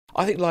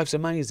I think life's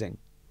amazing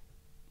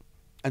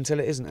until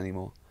it isn't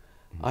anymore.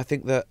 I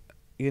think that,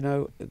 you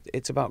know,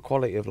 it's about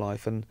quality of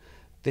life, and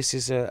this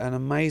is an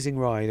amazing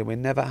ride, and we'll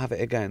never have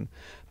it again.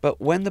 But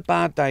when the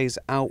bad days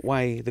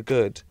outweigh the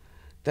good,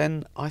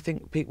 then I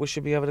think people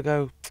should be able to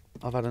go,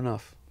 I've had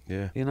enough.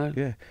 Yeah. You know?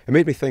 Yeah. It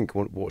made me think,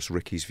 what's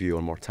Ricky's view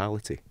on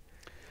mortality?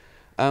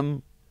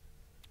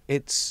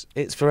 It's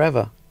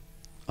forever.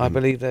 I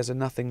believe there's a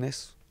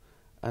nothingness,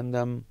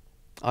 and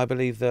I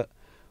believe that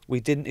we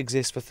didn't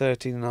exist for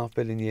 13.5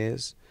 billion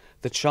years.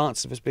 The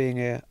chances of us being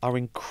here are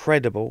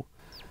incredible.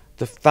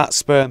 That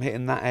sperm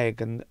hitting that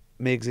egg and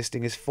me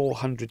existing is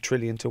 400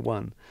 trillion to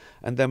 1.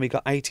 And then we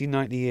got 80,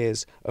 90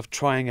 years of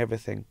trying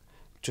everything.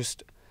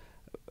 Just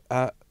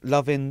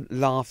loving,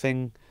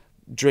 laughing,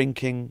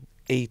 drinking,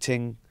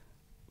 eating,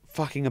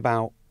 fucking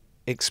about,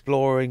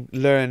 exploring,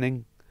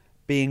 learning,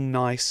 being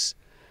nice.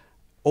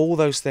 All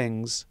those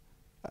things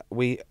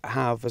we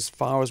have as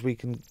far as we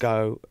can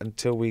go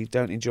until we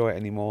don't enjoy it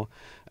anymore.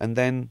 And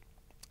then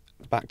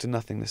back to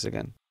nothingness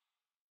again.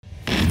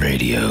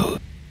 Radio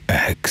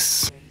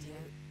X.